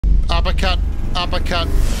Uppercut, uppercut,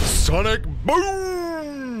 sonic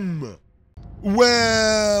boom!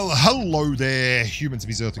 Well, hello there, humans,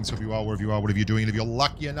 bees, earthlings, whoever you are, wherever you are, whatever you're doing, and if you're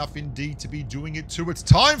lucky enough indeed to be doing it too, it's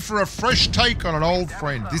time for a fresh take on an old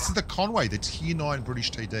friend. This is the Conway, the Tier 9 British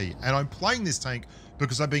TD, and I'm playing this tank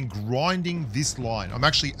because I've been grinding this line. I'm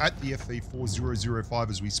actually at the FE 4005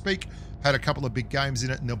 as we speak, had a couple of big games in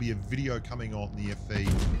it, and there'll be a video coming on the FE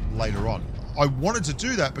later on. I wanted to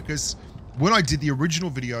do that because when I did the original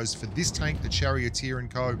videos for this tank, the Charioteer and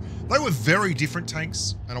Co, they were very different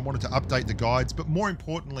tanks, and I wanted to update the guides, but more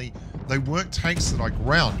importantly, they weren't tanks that I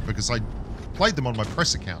ground because I played them on my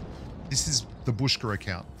press account. This is the Bushka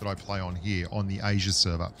account that I play on here on the Asia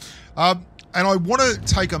server. And I want to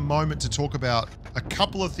take a moment to talk about a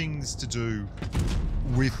couple of things to do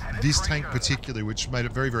with this tank particularly, which made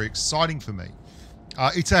it very, very exciting for me.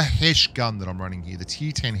 It's a Hesh gun that I'm running here, the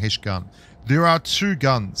Tier 10 Hesh gun. There are two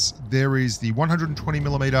guns. There is the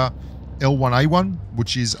 120mm L1A1,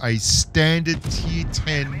 which is a standard Tier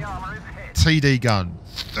 10 TD gun.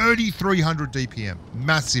 3,300 DPM,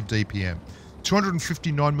 massive DPM.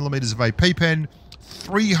 259mm of AP pen,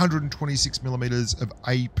 326mm of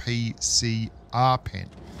APCR pen.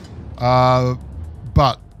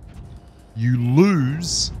 But you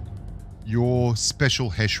lose your special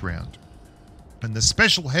Hesh round. And the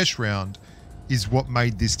special Hesh round is what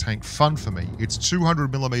made this tank fun for me. It's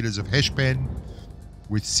 200mm of Hesh pen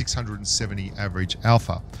with 670 average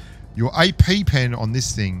alpha. Your AP pen on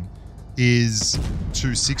this thing is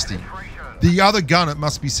 260. The other gun, it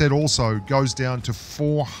must be said also, goes down to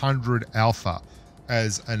 400 alpha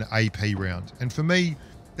as an AP round. And for me,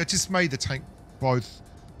 that just made the tank both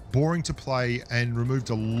boring to play and removed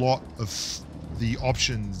a lot of the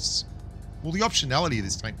options. Well, the optionality of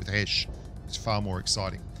this tank with Hesh is far more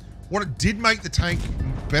exciting. What it did make the tank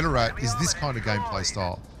better at is this kind of gameplay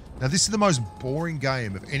style. Now, this is the most boring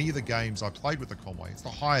game of any of the games I played with the Conway. It's the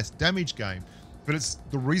highest damage game, but it's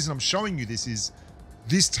the reason I'm showing you this is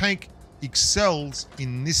this tank excels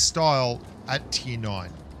in this style at Tier 9.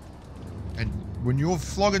 And when you're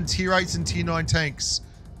flogging Tier 8s and Tier 9 tanks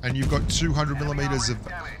and you've got 200mm of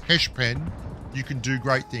Hesh pen, you can do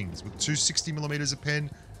great things. With 260mm of pen,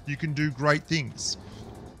 you can do great things.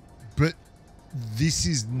 But this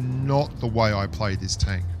is not the way I play this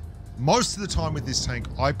tank. Most of the time with this tank,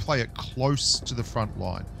 I play it close to the front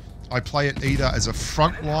line. I play it either as a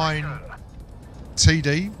front line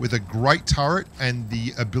TD with a great turret and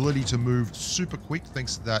the ability to move super quick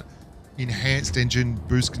thanks to that enhanced engine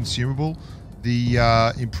boost consumable.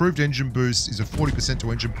 The improved engine boost is a 40%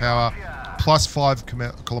 to engine power, plus 5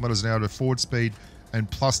 kilometers an hour to forward speed, and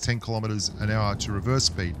plus 10 kilometers an hour to reverse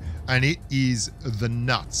speed. And it is the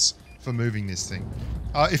nuts for moving this thing.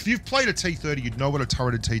 If you've played a T30, you'd know what a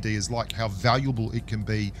turreted TD is like, how valuable it can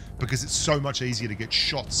be because it's so much easier to get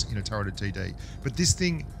shots in a turreted TD. But this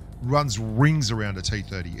thing runs rings around a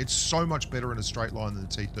T30. It's so much better in a straight line than a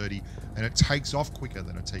T30, and it takes off quicker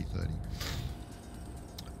than a T30.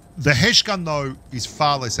 The Hesh gun, though, is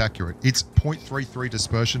far less accurate. It's 0.33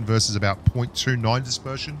 dispersion versus about 0.29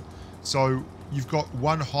 dispersion. So you've got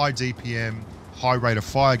one high DPM, high rate of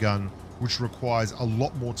fire gun, which requires a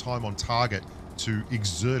lot more time on target to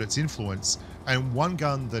exert its influence, and one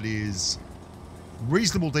gun that is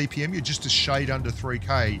reasonable DPM, you're just a shade under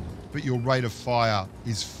 3k, but your rate of fire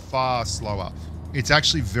is far slower. It's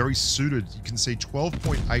actually very suited. You can see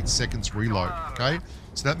 12.8 seconds reload, okay?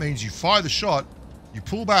 So that means you fire the shot, you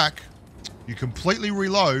pull back, you completely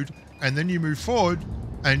reload, and then you move forward,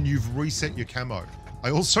 and you've reset your camo.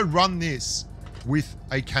 I also run this with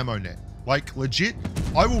a camo net. Like, legit,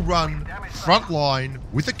 I will run front line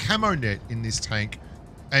with a camo net in this tank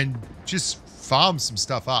and just farm some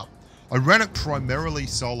stuff up. I ran it primarily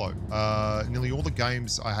solo. Nearly all the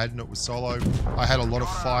games I had in it was solo. I had a lot of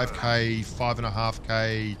 5k,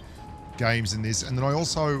 5.5k games in this. And then I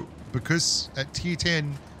also, because at Tier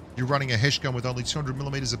 10, you're running a Hesh gun with only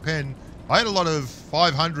 200mm of pen, I had a lot of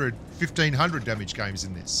 500, 1500 damage games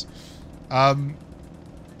in this.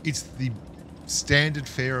 It's the standard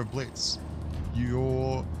fare of Blitz.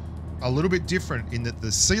 You're a little bit different in that the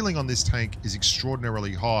ceiling on this tank is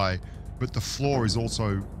extraordinarily high, but the floor is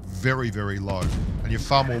also very, very low, and you're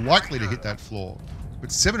far more likely to hit that floor.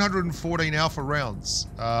 But 714 alpha rounds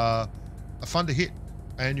are fun to hit,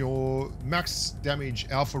 and your max damage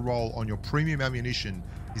alpha roll on your premium ammunition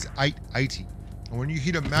is 880. And when you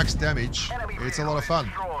hit a max damage, it's a lot of fun.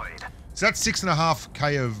 So that's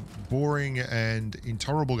 6.5k of boring and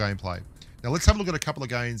intolerable gameplay. Now let's have a look at a couple of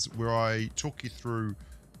games where I talk you through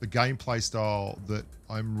the gameplay style that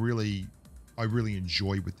I really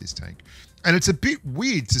enjoy with this tank. And it's a bit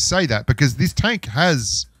weird to say that because this tank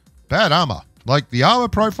has bad armor. Like, the armor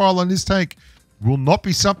profile on this tank will not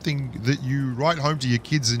be something that you write home to your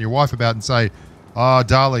kids and your wife about and say, "Ah,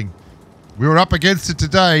 darling, we were up against it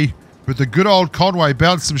today, but the good old Conway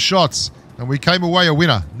bounced some shots and we came away a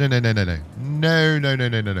winner." No, no, no, no, no. No, no, no,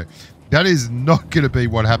 no, no, no. That is not going to be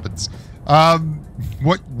what happens.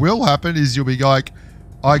 What will happen is you'll be like,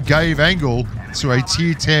 I gave angle to a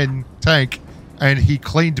tier 10 tank and he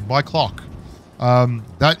cleaned my clock.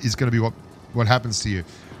 That is going to be what happens to you.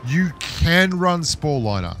 You can run Spore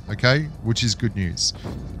Liner, okay, which is good news.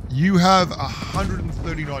 You have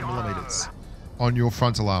 139 millimeters on your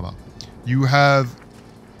frontal armor. You have,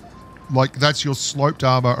 like, that's your sloped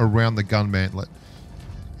armor around the gun mantlet.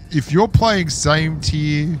 If you're playing same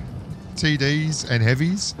tier TDs and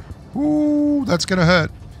heavies, ooh, that's going to hurt.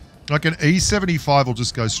 Like, an E75 will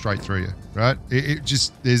just go straight through you, right? It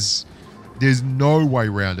just, there's no way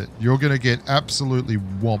around it. You're going to get absolutely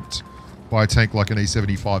whomped by a tank like an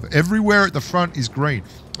E75. Everywhere at the front is green.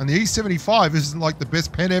 And the E75 isn't like the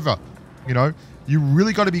best pen ever, you know? You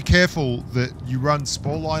really got to be careful that you run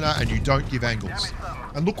Spore Liner and you don't give angles.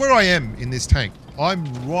 And look where I am in this tank. I'm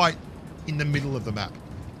right in the middle of the map.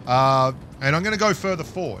 And I'm going to go further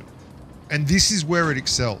forward. And this is where it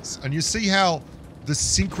excels. And you see how the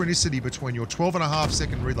synchronicity between your 12.5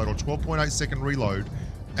 second reload or 12.8 second reload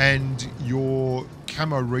and your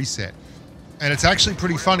camo reset. And it's actually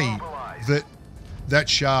pretty funny that that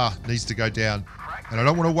Shah needs to go down. And I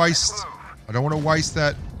don't want to waste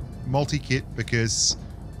that multi-kit because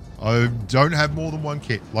I don't have more than one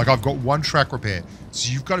kit. Like, I've got one track repair.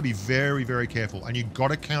 So you've got to be very, very careful. And you've got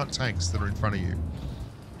to count tanks that are in front of you.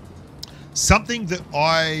 Something that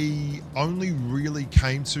I only really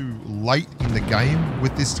came to late in the game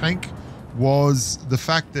with this tank was the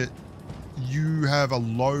fact that you have a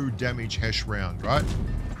low damage Hesh round, right?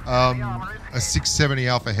 A 670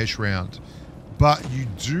 Alpha Hesh round. But you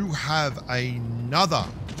do have another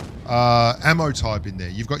ammo type in there.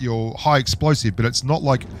 You've got your high explosive, but it's not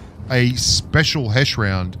like a special Hesh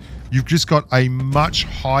round. You've just got a much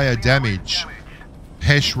higher damage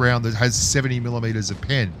Hesh round that has 70 millimeters of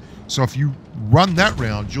pen. So if you run that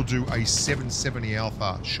round, you'll do a 770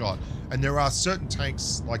 Alpha shot. And there are certain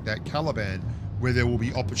tanks like that Caliban where there will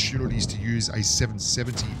be opportunities to use a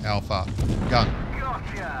 770 Alpha gun.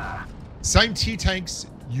 Gotcha. Same tier tanks,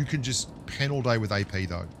 you can just pen all day with AP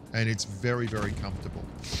though. And it's very, very comfortable.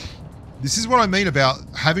 This is what I mean about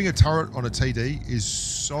having a turret on a TD is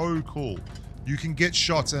so cool. You can get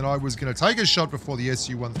shots, and I was going to take a shot before the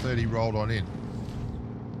SU-130 rolled on in.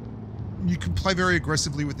 You can play very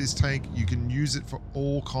aggressively with this tank. You can use it for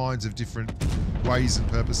all kinds of different ways and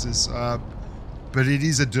purposes. But it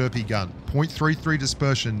is a derpy gun. 0.33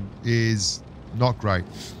 dispersion is not great.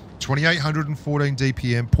 2814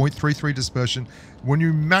 DPM, 0.33 dispersion. When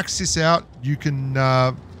you max this out, you can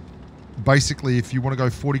basically, if you want to go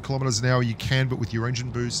 40 kilometers an hour, you can, but with your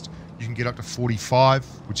engine boost, you can get up to 45,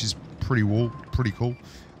 which is pretty cool.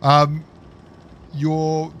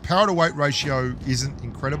 Your power to weight ratio isn't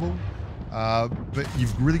incredible. But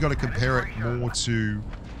you've really got to compare it more to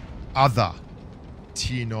other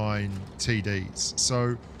tier 9 TDs.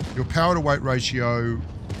 So your power to weight ratio,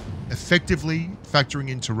 effectively factoring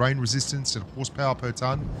in terrain resistance and horsepower per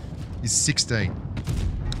ton, is 16.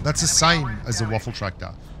 That's the same as a waffle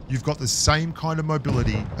tractor. You've got the same kind of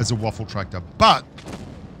mobility as a waffle tractor, but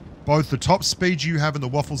both the top speed you have and the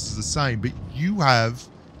waffles is the same, but you have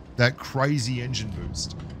that crazy engine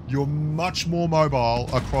boost. You're much more mobile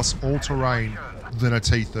across all terrain than a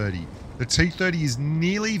T30. The T30 is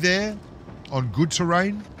nearly there on good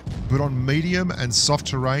terrain, but on medium and soft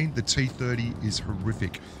terrain, the T30 is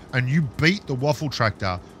horrific. And you beat the waffle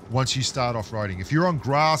tractor once you start off-roading. If you're on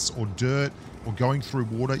grass or dirt or going through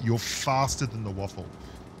water, you're faster than the waffle.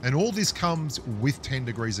 And all this comes with 10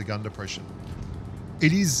 degrees of gun depression.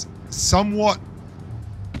 It is somewhat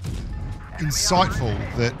insightful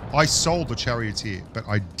that I sold the Charioteer, but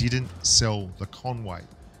I didn't sell the Conway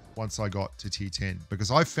once I got to tier 10 because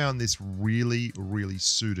I found this really, really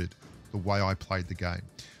suited the way I played the game.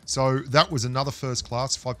 So that was another first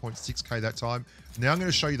class, 5.6k that time. Now I'm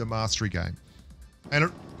going to show you the mastery game.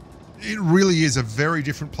 And it really is a very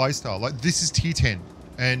different playstyle. Like, this is tier 10,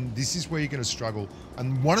 and this is where you're going to struggle.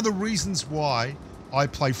 And one of the reasons why I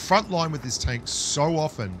play frontline with this tank so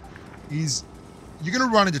often is you're going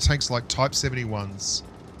to run into tanks like Type 71s,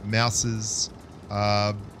 Mouses,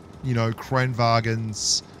 you know,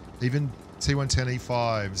 Kranwagens, even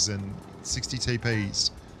T110E5s and 60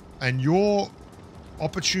 TPs. And your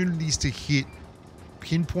opportunities to hit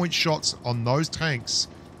pinpoint shots on those tanks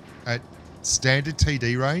at standard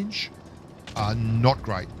TD range are not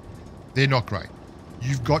great. They're not great.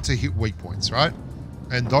 You've got to hit weak points, right?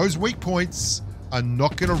 And those weak points are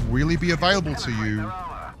not going to really be available to you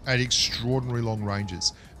at extraordinary long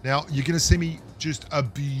ranges. Now, you're going to see me just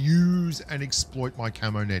abuse and exploit my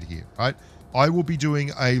camo net here, right? I will be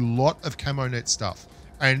doing a lot of camo net stuff,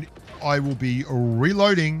 and I will be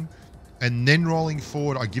reloading and then rolling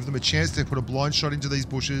forward. I give them a chance to put a blind shot into these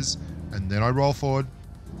bushes, and then I roll forward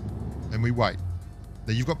and we wait.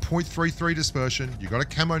 Now you've got 0.33 dispersion, you've got a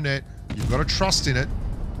camo net, you've got to trust in it.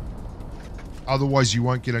 Otherwise you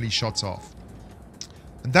won't get any shots off.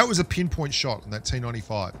 And that was a pinpoint shot on that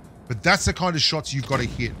T95. But that's the kind of shots you've got to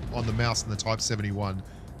hit on the mouse and the Type 71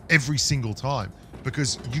 every single time.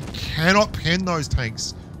 Because you cannot pen those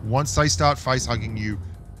tanks once they start face hugging you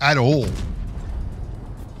at all.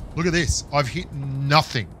 Look at this. I've hit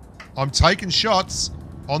nothing. I'm taking shots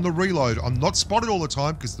on the reload. I'm not spotted all the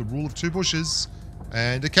time because the rule of 2 bushes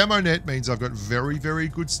and a camo net means I've got very, very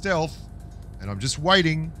good stealth. And I'm just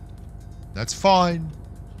waiting. That's fine.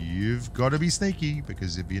 You've got to be sneaky,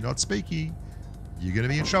 because if you're not sneaky, you're going to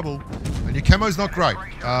be in trouble. And your camo's not great.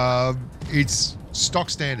 It's stock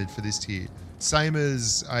standard for this tier. Same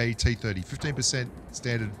as a T30. 15%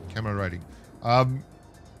 standard camo rating.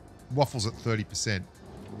 Waffles at 30%.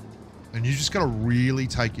 And you just got to really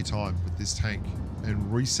take your time with this tank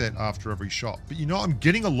and reset after every shot. But you know, I'm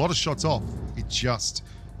getting a lot of shots off. It just,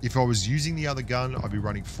 if I was using the other gun, I'd be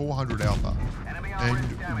running 400 alpha.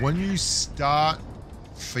 And when you start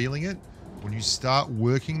feeling it, when you start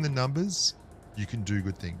working the numbers, you can do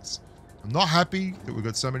good things. I'm not happy that we've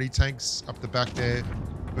got so many tanks up the back there,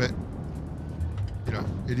 but you know,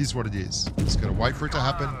 it is what it is. Just gotta wait for it to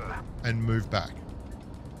happen and move back.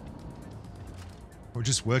 We're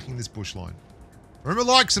just working this bush line. Remember,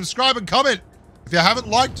 like, subscribe, and comment. If you haven't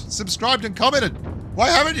liked, subscribed, and commented, why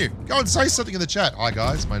haven't you? Go and say something in the chat. Hi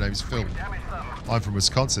guys, my name's Phil. I'm from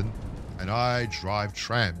Wisconsin, and I drive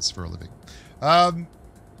trams for a living.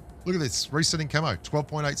 Look at this, resetting camo,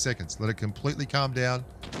 12.8 seconds. Let it completely calm down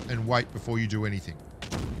and wait before you do anything.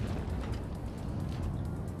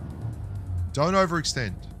 Don't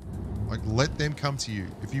overextend. Like, let them come to you.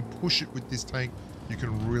 If you push it with this tank, you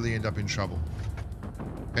can really end up in trouble.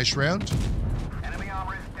 Hesh round,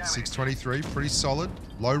 623, pretty solid.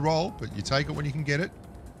 Low roll, but you take it when you can get it.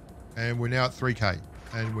 And we're now at 3K,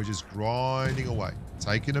 and we're just grinding away,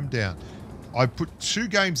 taking them down. I put 2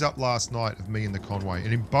 games up last night of me and the Conway,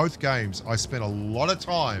 and in both games, I spent a lot of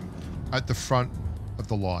time at the front of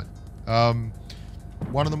the line.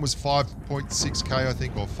 One of them was 5.6k, I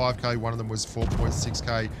think, or 5k. One of them was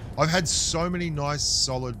 4.6k. I've had so many nice,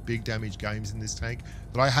 solid, big damage games in this tank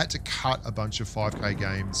that I had to cut a bunch of 5k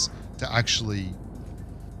games to actually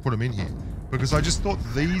put them in here, because I just thought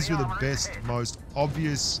these were the best, most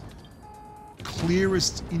obvious,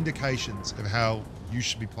 clearest indications of how you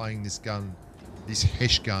should be playing this gun, this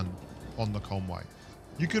Hesh gun on the Conway.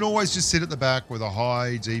 You can always just sit at the back with a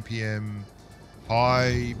high DPM,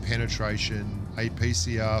 high penetration,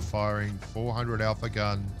 APCR firing, 400 alpha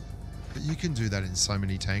gun, but you can do that in so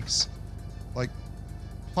many tanks. Like,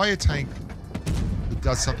 play a tank that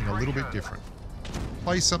does something a little bit different.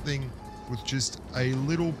 Play something with just a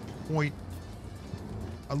little point,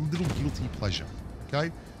 a little guilty pleasure,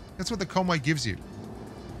 okay? That's what the Conway gives you.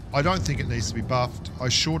 I don't think it needs to be buffed. I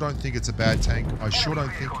sure don't think it's a bad tank. I sure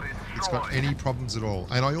don't think it's got any problems at all.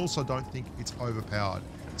 And I also don't think it's overpowered.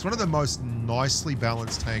 It's one of the most nicely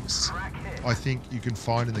balanced tanks I think you can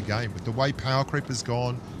find in the game. With the way power creep has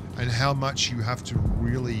gone and how much you have to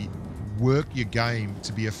really work your game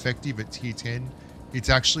to be effective at tier 10, it's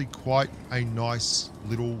actually quite a nice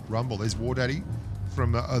little rumble. There's War Daddy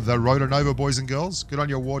from the Rotonova boys and girls. Good on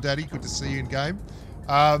your War Daddy. Good to see you in game.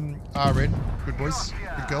 RN, good boys,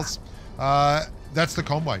 good girls. That's the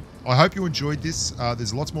Conway. I hope you enjoyed this.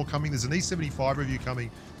 There's lots more coming. There's an E75 review coming,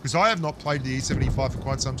 because I have not played the E75 for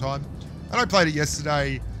quite some time. And I played it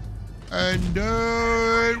yesterday, and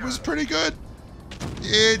it was pretty good.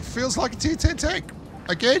 It feels like a tier 10 tank.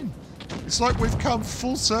 Again, it's like we've come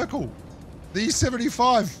full circle. The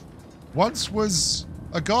E75 once was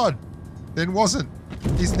a god, then wasn't,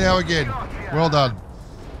 is now again. Well done.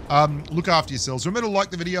 Look after yourselves. Remember to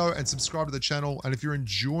like the video and subscribe to the channel. And if you're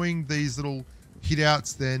enjoying these little hit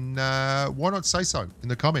outs, then why not say so in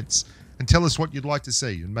the comments and tell us what you'd like to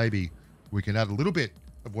see. And maybe we can add a little bit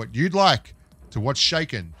of what you'd like to what's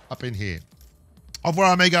shaking up in here. Au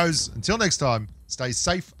revoir, amigos. Until next time, stay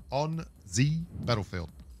safe on the battlefield.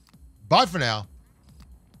 Bye for now.